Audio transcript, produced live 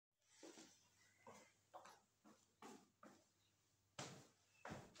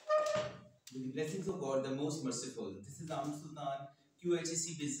Blessings of God, the most merciful. This is Amir Sultan,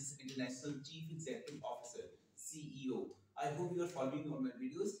 QHSE Business International Chief Executive Officer, CEO. I hope you are following all my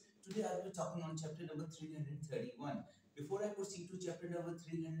videos. Today I will be talking on chapter number 331. Before I proceed to chapter number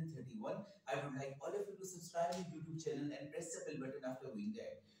 331, I would like all of you to subscribe to YouTube channel and press the bell button after doing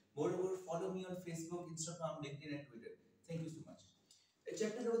that. Moreover, follow me on Facebook, Instagram, LinkedIn and Twitter. Thank you so much.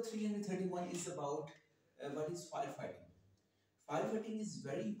 Chapter number 331 is about what is firefighting. Firefighting is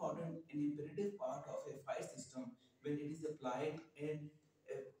very important and imperative part of a fire system when it is applied and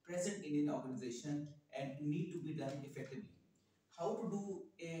present in an organization and need to be done effectively. How to do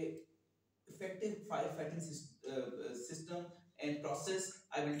a effective firefighting system and process,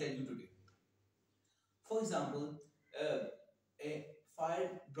 I will tell you today. For example, a fire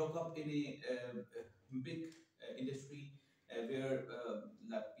broke up in a big industry where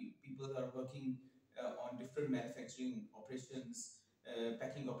people are working on different manufacturing operations,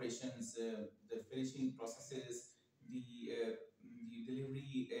 packing operations, the finishing processes, the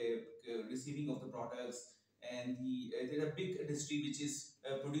delivery, receiving of the products, and there are big industry which is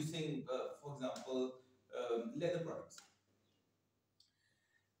producing, for example, leather products.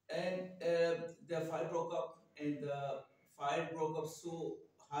 And the fire broke up, and the fire broke up so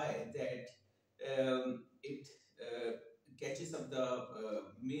high that it catches up the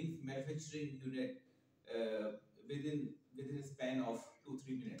main manufacturing unit within a span of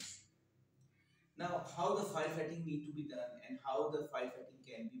 2-3 minutes. Now, how the firefighting need to be done and how the firefighting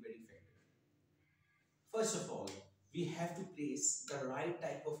can be very effective. First of all, we have to place the right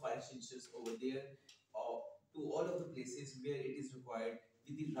type of fire extinguishers over there to all of the places where it is required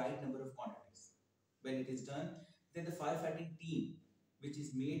with the right number of quantities. When it is done, then the firefighting team, which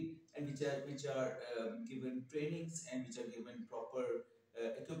is made and which are given trainings and which are given proper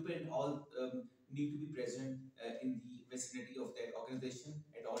equipment, all need to be present in the vicinity of that organization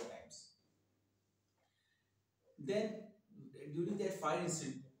at all times. Then, during that fire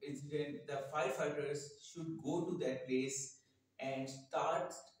incident, the firefighters should go to that place and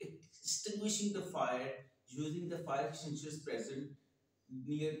start extinguishing the fire using the fire extinguishers present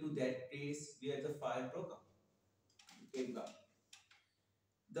near to that place where the fire broke up.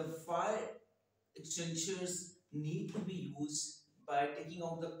 The fire extinguishers need to be used by taking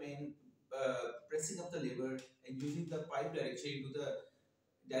out the pin, pressing up the lever, and using the pipe direction into the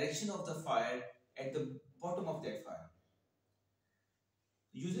direction of the fire at the bottom of that fire.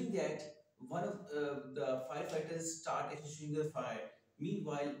 Using that, one of the firefighters start extinguishing the fire.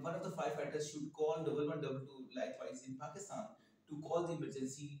 Meanwhile, one of the firefighters should call 1112, likewise in Pakistan, to call the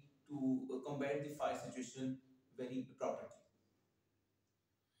emergency to combat the fire situation very properly.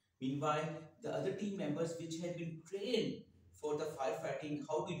 Meanwhile, the other team members which had been trained for the firefighting,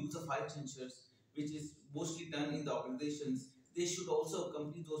 how to use the fire extinguishers, which is mostly done in the organizations, they should also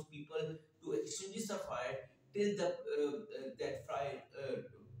accompany those people to extinguish the fire till that fire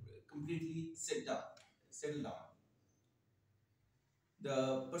completely settle down.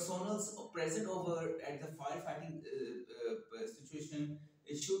 The personals present over at the firefighting situation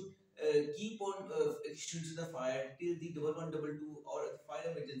should keep on extinguishing the fire till the 1122 or the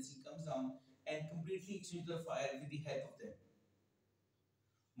fire emergency comes down and completely extinguish the fire with the help of them.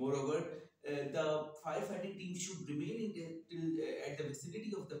 Moreover, the firefighting team should remain at the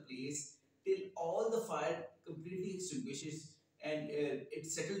vicinity of the place till all the fire completely extinguishes and it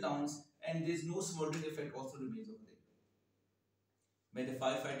settles down and there is no smoldering effect also remains over there. By the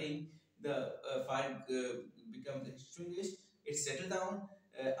firefighting, the fire becomes extinguished, it settles down.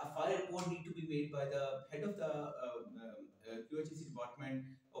 A fire report need to be made by the head of the QHSE department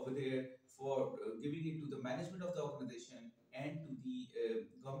over there for giving it to the management of the organization and to the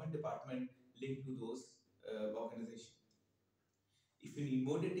government department linked to those organizations. If you need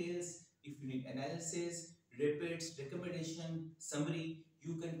more details, if you need analysis, reports, recommendation, summary,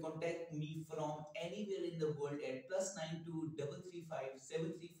 you can contact me from anywhere in the world at +92 335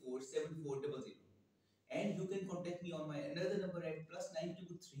 734 7400. And you can contact me on my another number at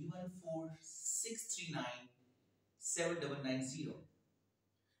 +92 314 639 7990.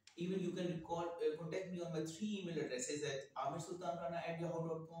 Even you can contact me on my 3 email addresses at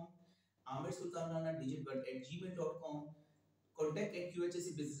amirsultanrana@yahoo.com, amirsultanrana@gmail.com, contact at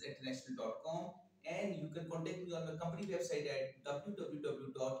qhsebusinessinternational.com, and you can contact me on my company website at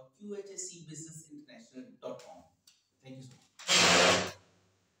www.qhsebusinessinternational.com. Thank you so much.